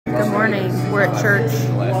morning. We're at church.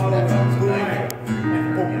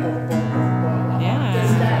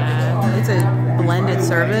 Yeah, it's a blended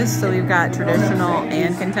service, so we've got traditional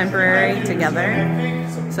and contemporary together.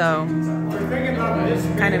 So,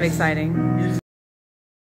 kind of exciting.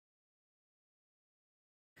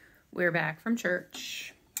 We're back from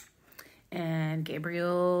church, and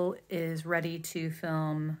Gabriel is ready to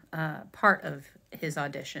film part of his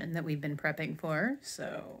audition that we've been prepping for.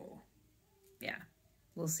 So, yeah,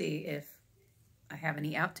 we'll see if I have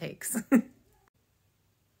any outtakes.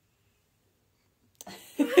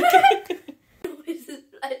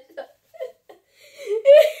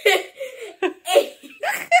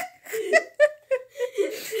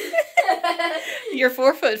 You're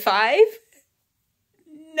 4'5"?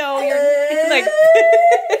 No, you're like.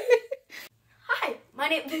 Hi, my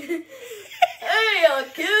name. Hey,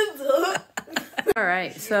 kids. All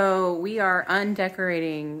right, so we are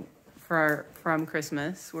undecorating from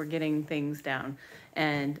Christmas. We're getting things down,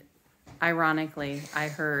 and ironically, I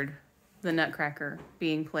heard the Nutcracker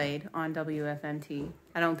being played on WFMT.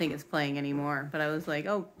 I don't think it's playing anymore, but I was like,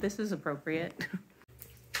 oh, this is appropriate.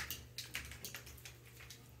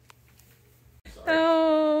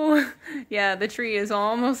 Oh, yeah, the tree is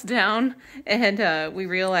almost down, and we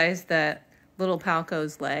realized that little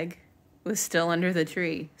Palco's leg was still under the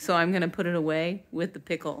tree, so I'm gonna put it away with the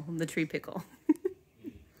pickle, the tree pickle.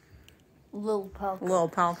 Little Palco. Little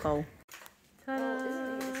Palco.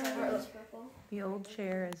 Ta-da! The old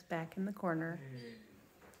chair is back in the corner.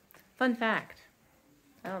 Fun fact,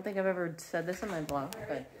 I don't think I've ever said this on my blog,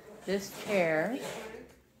 but this chair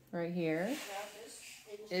right here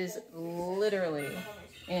is literally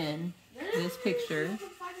in this picture,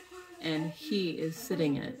 and he is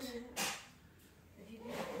sitting in it.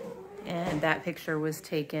 And that picture was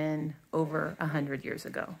taken over 100 years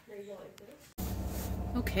ago.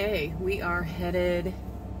 Okay, we are headed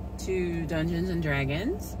to Dungeons and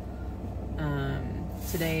Dragons.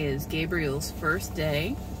 Today is Gabriel's first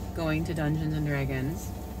day going to Dungeons and Dragons.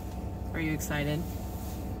 Are you excited?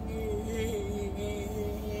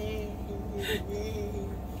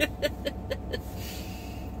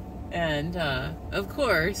 And of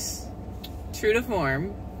course, true to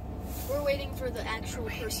form, We're waiting for the actual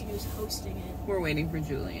person who's hosting it. we're waiting for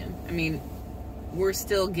Julian. I mean, we're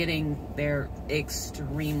still getting there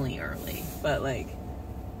extremely early, but like,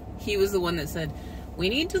 he was the one that said, we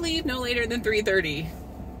need to leave no later than 3:30.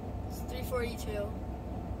 It's 3:42.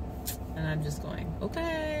 And I'm just going,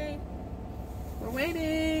 okay, we're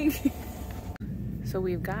waiting. So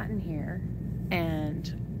we've gotten here,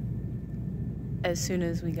 and as soon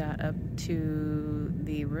as we got up to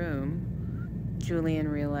the room, Julian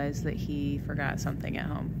realized that he forgot something at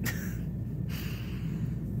home.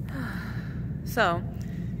 So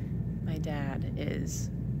my dad is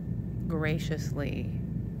graciously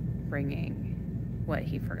bringing what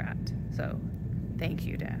he forgot. So thank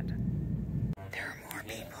you, Dad. There are more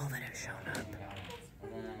people that have shown up.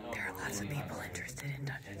 There are lots of people interested in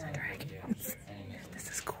Dungeons and Dragons. This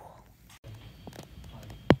is cool.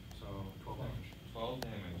 So 12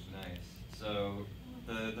 damage, nice. So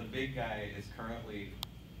the big guy is currently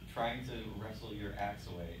trying to wrestle your axe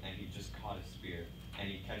away, and he just caught a spear, and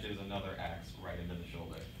he catches another axe right into the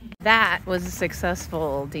shoulder. That was a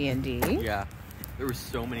successful D&D. Yeah. There were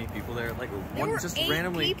so many people there. Like, There were just 8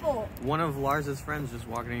 randomly, people. one of Lars's friends just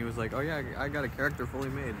walking in, he was like, oh yeah, I got a character fully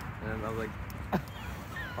made. And I was like,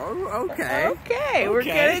 oh, okay. Okay, we're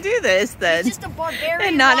gonna do this then. He's just a barbarian.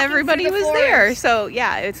 And not walking everybody through was the there. forest. So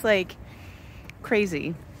yeah, it's like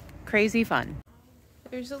crazy fun.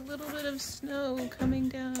 There's a little bit of snow coming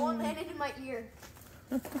down. Oh, it landed in my ear.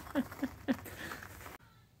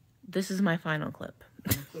 This is my final clip.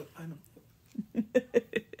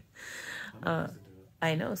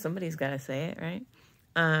 I know, somebody's got to say it, right?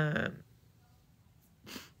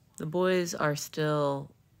 The boys are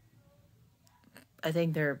still, I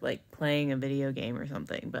think they're like playing a video game or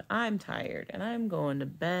something, but I'm tired and I'm going to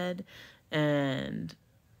bed, and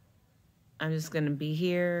I'm just going to be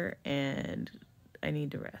here and I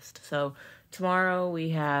need to rest. So tomorrow we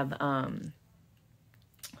have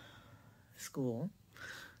school,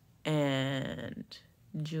 and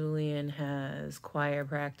Julian has choir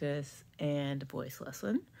practice and voice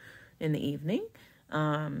lesson in the evening.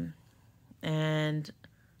 And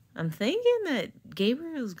I'm thinking that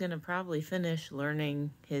Gabriel's going to probably finish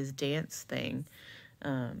learning his dance thing.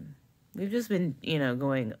 We've just been,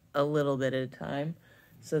 going a little bit at a time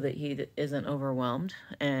so that he isn't overwhelmed.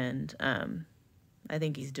 And I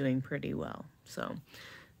think he's doing pretty well. So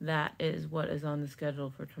that is what is on the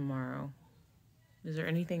schedule for tomorrow. Is there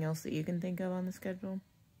anything else that you can think of on the schedule?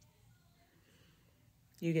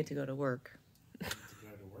 You get to go to work. To go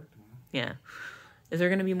to work tomorrow. Yeah. Is there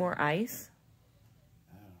going to be more ice?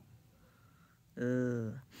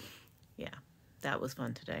 Ugh. Yeah. That was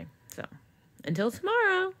fun today. So, until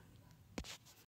tomorrow.